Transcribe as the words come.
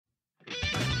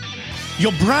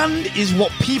Your brand is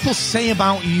what people say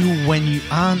about you when you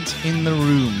aren't in the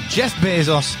room. Jeff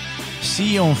Bezos,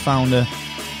 CEO and founder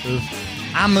of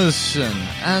Amazon.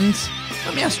 And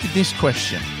let me ask you this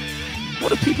question. What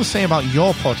do people say about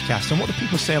your podcast? And what do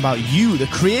people say about you, the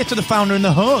creator, the founder, and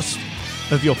the host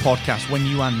of your podcast when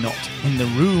you are not in the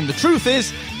room? The truth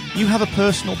is, you have a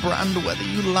personal brand, whether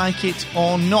you like it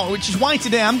or not, which is why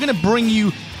today I'm going to bring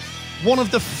you one of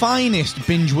the finest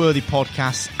Bingeworthy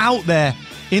podcasts out there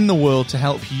in the world to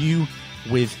help you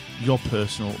with your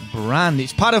personal brand.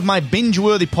 It's part of my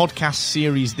Bingeworthy podcast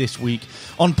series this week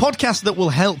on podcasts that will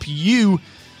help you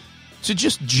to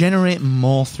just generate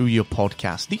more through your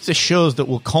podcast. These are shows that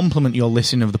will complement your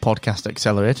listening of the Podcast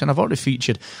Accelerator, and I've already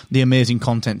featured the amazing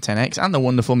Content 10X and the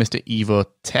wonderful Mr. Evo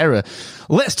Terra.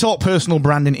 Let's talk personal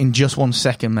branding in just 1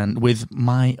 second, man, with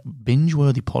my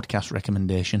Bingeworthy podcast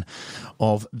recommendation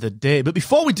of the day. But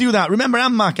before we do that, remember,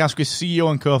 I'm Mark Asquith,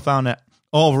 CEO and co-founder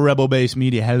of Rebel Base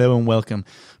Media. Hello and welcome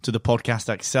to the Podcast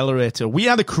Accelerator. We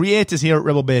are the creators here at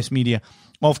Rebel Base Media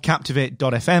of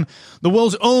Captivate.fm, the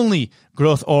world's only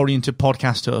growth-oriented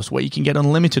podcast host where you can get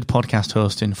unlimited podcast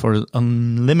hosting for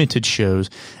unlimited shows,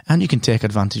 and you can take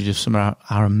advantage of some of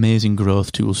our amazing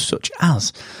growth tools such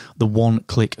as the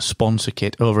one-click sponsor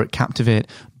kit over at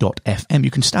Captivate.fm.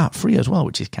 You can start free as well,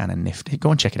 which is kind of nifty.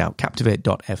 Go and check it out,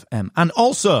 Captivate.fm. And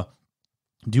also,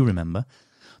 do remember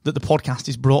that the podcast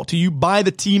is brought to you by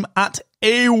the team at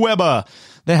AWeber.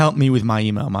 They help me with my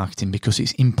email marketing because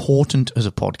it's important as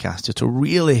a podcaster to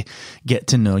really get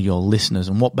to know your listeners.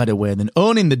 And what better way than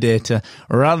owning the data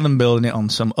rather than building it on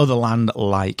some other land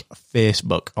like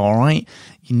Facebook, all right?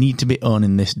 You need to be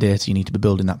owning this data. You need to be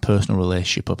building that personal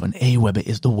relationship up, and AWeber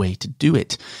is the way to do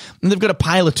it. And they've got a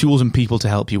pile of tools and people to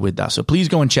help you with that. So please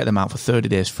go and check them out for 30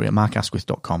 days free at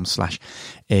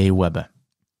markasquith.com/AWeber.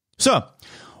 So,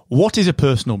 what is a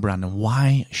personal brand and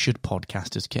why should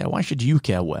podcasters care? Why should you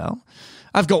care? Well,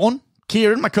 I've got one.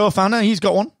 Kieran, my co-founder, he's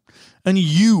got one. And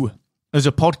you, as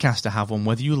a podcaster, have one,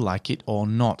 whether you like it or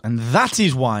not. And that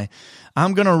is why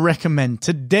I'm going to recommend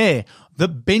today the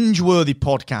Bingeworthy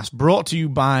podcast, brought to you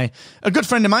by a good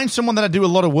friend of mine, someone that I do a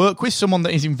lot of work with, someone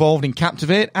that is involved in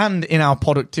Captivate and in our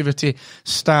productivity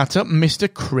startup,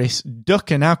 Mr. Chris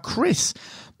Ducker. Now, Chris,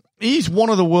 he's one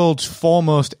of the world's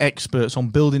foremost experts on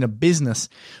building a business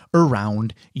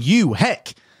around you.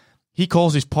 Heck, he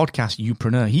calls his podcast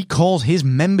Youpreneur. He calls his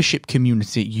membership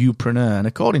community Youpreneur. And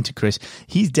according to Chris,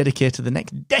 he's dedicated the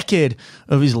next decade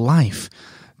of his life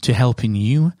to helping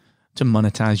you to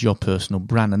monetize your personal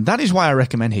brand. And that is why I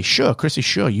recommend his show, Chris's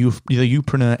show, the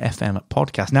Youpreneur FM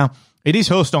podcast. Now, it is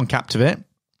hosted on Captivate.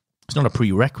 It's not a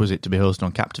prerequisite to be hosted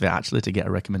on Captivate, actually, to get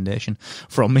a recommendation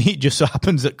from me. It just so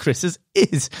happens that Chris's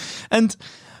is. And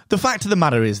the fact of the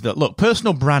matter is that, look,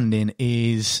 personal branding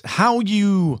is how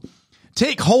you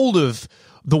take hold of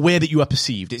the way that you are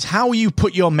perceived. It's how you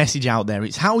put your message out there.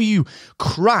 It's how you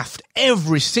craft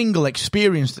every single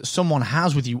experience that someone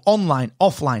has with you, online,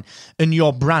 offline, and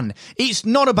your brand. It's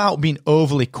not about being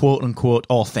overly quote-unquote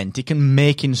authentic and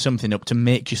making something up to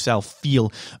make yourself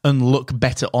feel and look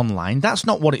better online. That's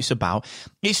not what it's about.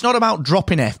 It's not about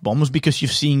dropping F-bombs because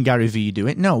you've seen Gary Vee do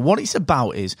it. No, what it's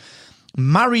about is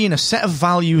marrying a set of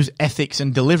values, ethics,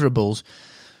 and deliverables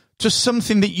to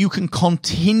something that you can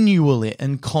continually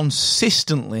and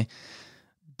consistently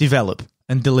develop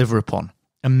and deliver upon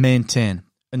and maintain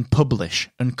and publish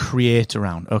and create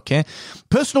around, okay?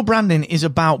 Personal branding is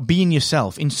about being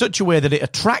yourself in such a way that it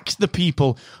attracts the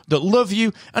people that love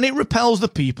you and it repels the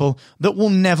people that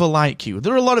will never like you.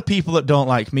 There are a lot of people that don't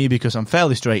like me because I'm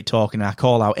fairly straight talking and I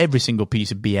call out every single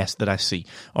piece of BS that I see,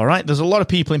 all right? There's a lot of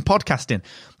people in podcasting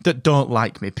that don't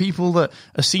like me, people that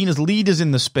are seen as leaders in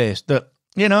the space that,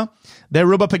 you know, they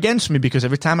rub up against me because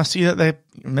every time I see that they're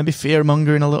maybe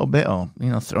fear-mongering a little bit or, you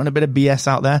know, throwing a bit of BS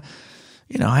out there,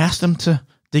 you know, I ask them to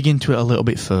dig into it a little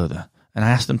bit further and I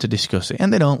ask them to discuss it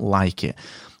and they don't like it.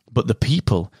 But the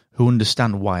people who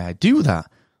understand why I do that,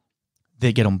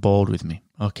 they get on board with me,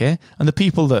 okay? And the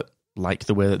people that like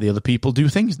the way that the other people do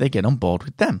things, they get on board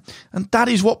with them. And that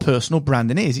is what personal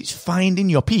branding is. It's finding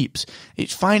your peeps.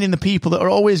 It's finding the people that are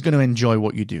always going to enjoy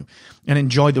what you do and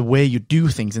enjoy the way you do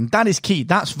things. And that is key.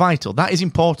 That's vital. That is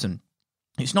important.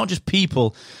 It's not just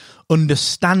people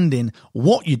understanding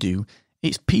what you do.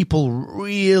 It's people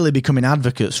really becoming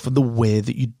advocates for the way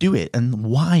that you do it and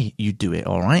why you do it,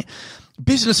 all right?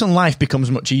 business and life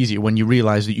becomes much easier when you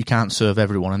realize that you can't serve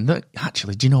everyone. And that,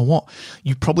 actually, do you know what?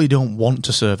 You probably don't want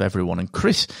to serve everyone. And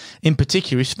Chris, in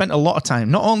particular, has spent a lot of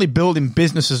time not only building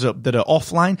businesses up that are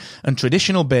offline and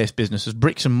traditional-based businesses,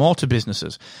 bricks and mortar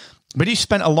businesses, but he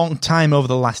spent a long time over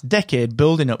the last decade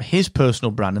building up his personal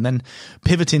brand and then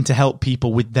pivoting to help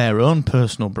people with their own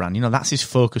personal brand. You know, that's his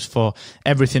focus for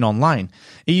everything online.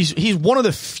 He's one of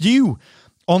the few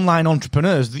online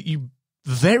entrepreneurs that you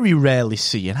very rarely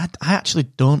see. And I actually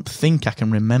don't think I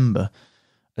can remember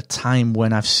a time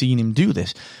when I've seen him do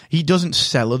this. He doesn't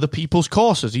sell other people's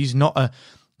courses. He's not a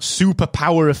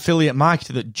superpower affiliate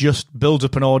marketer that just builds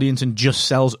up an audience and just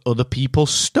sells other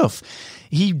people's stuff.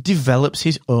 He develops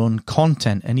his own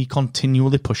content and he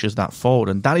continually pushes that forward.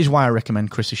 And that is why I recommend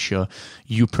Chris's show,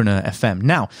 Youpreneur FM.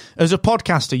 Now, as a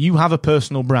podcaster, you have a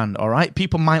personal brand, all right?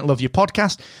 People might love your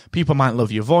podcast, people might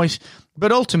love your voice,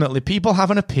 but ultimately, people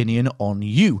have an opinion on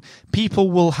you.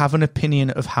 People will have an opinion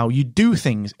of how you do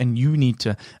things, and you need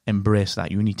to embrace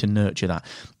that. You need to nurture that.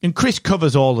 And Chris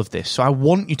covers all of this, so I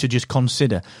want you to just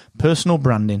consider personal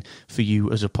branding for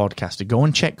you as a podcaster. Go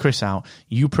and check Chris out,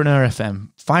 Youpreneur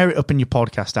FM. Fire it up in your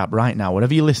podcast app right now,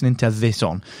 whatever you're listening to this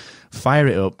on. Fire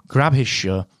it up, grab his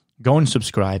show, go and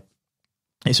subscribe.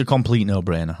 It's a complete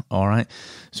no-brainer, all right?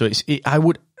 So I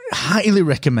would highly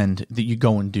recommend that you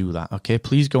go and do that, okay?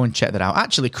 Please go and check that out.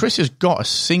 Actually, Chris has got a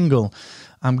single...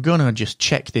 I'm going to just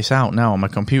check this out now on my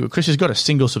computer. Chris has got a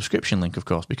single subscription link, of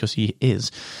course, because he is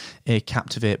a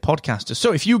Captivate podcaster.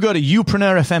 So if you go to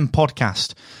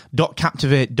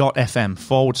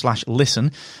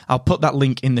youpreneurfmpodcast.captivate.fm/listen, I'll put that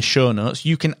link in the show notes.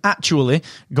 You can actually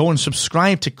go and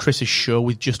subscribe to Chris's show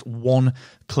with just one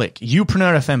click.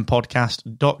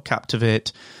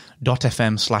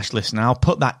 youpreneurfmpodcast.captivate.fm/listen. I'll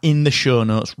put that in the show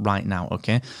notes right now,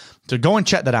 okay? So go and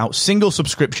check that out. Single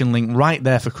subscription link right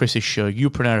there for Chris's show,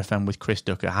 Youpreneur FM with Chris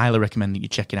Ducker. I highly recommend that you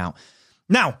check it out.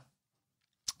 Now,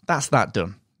 that's that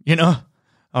done. You know?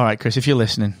 All right, Chris, if you're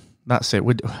listening, that's it.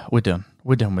 We're done.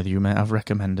 We're done with you, mate. I've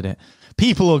recommended it.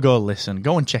 People will go listen.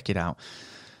 Go and check it out.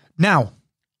 Now,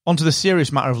 onto the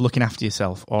serious matter of looking after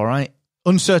yourself, all right?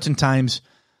 Uncertain times.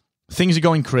 Things are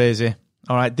going crazy,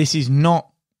 all right? This is not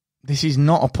a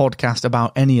podcast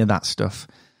about any of that stuff,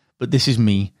 but this is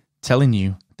me telling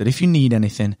you that if you need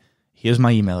anything, here's my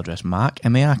email address, mark,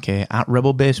 M-A-R-K,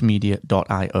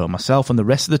 @rebelbasemedia.io. Myself and the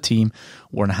rest of the team,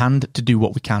 we're on hand to do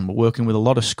what we can. We're working with a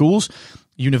lot of schools,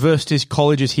 universities,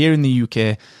 colleges here in the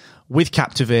UK with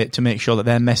Captivate to make sure that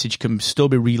their message can still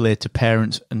be relayed to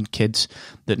parents and kids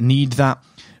that need that.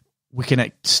 We can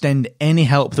extend any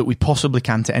help that we possibly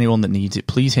can to anyone that needs it.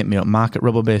 Please hit me up,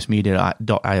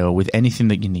 mark@rebelbasemedia.io with anything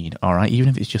that you need, all right? Even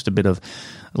if it's just a bit of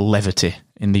levity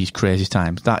in these crazy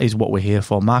times. That is what we're here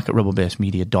for,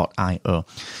 mark@rebelbasemedia.io.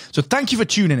 So thank you for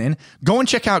tuning in. Go and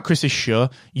check out Chris's show,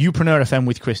 Youpreneur FM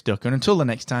with Chris Ducker. And until the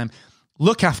next time,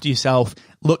 look after yourself,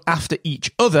 look after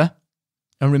each other,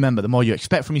 and remember, the more you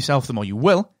expect from yourself, the more you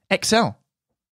will excel.